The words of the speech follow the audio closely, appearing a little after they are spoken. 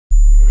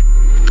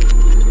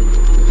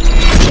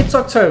It's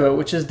October,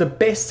 which is the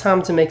best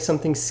time to make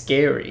something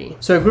scary.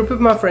 So a group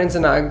of my friends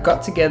and I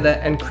got together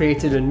and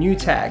created a new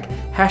tag,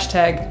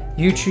 hashtag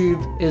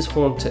YouTube is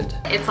haunted.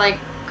 It's like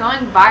going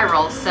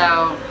viral,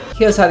 so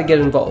here's how to get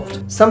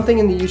involved. Something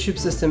in the YouTube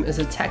system is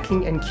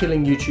attacking and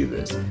killing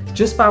YouTubers.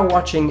 Just by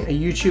watching a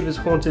YouTuber's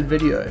haunted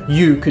video,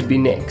 you could be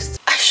next.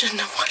 I shouldn't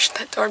have watched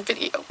that darn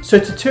video. So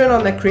to turn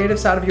on that creative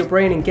side of your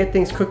brain and get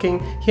things cooking,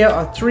 here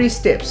are 3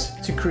 steps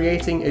to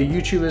creating a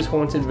YouTuber's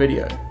haunted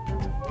video.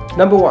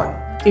 Number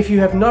 1. If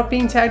you have not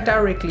been tagged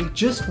directly,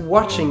 just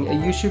watching a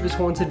YouTuber's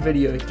haunted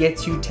video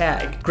gets you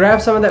tagged. Grab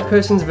some of that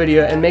person's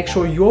video and make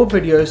sure your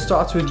video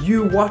starts with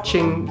you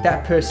watching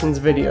that person's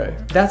video.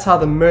 That's how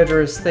the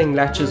murderous thing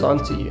latches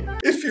onto you.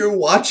 If you're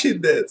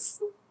watching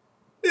this,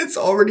 it's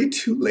already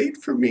too late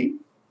for me.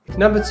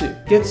 Number 2,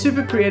 get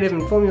super creative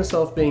and film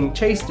yourself being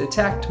chased,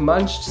 attacked,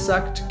 munched,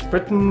 sucked,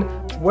 bitten,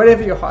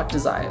 whatever your heart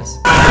desires.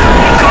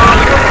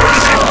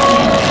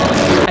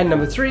 And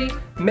number 3,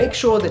 make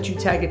sure that you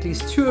tag at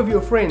least 2 of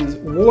your friends,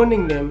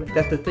 warning them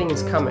that the thing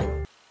is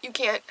coming. You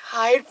can't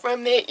hide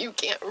from it, you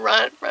can't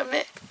run from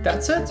it.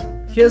 That's it.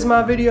 Here's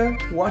my video,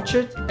 watch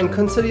it, and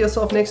consider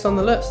yourself next on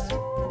the list.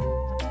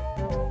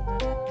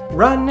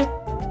 Run!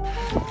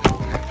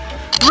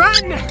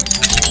 Run!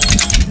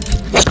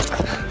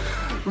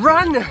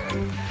 Run!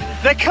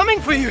 They're coming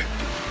for you!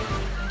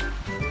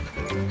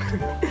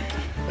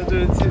 I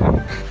did it too.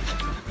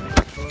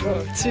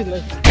 Oh, too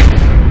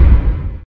late.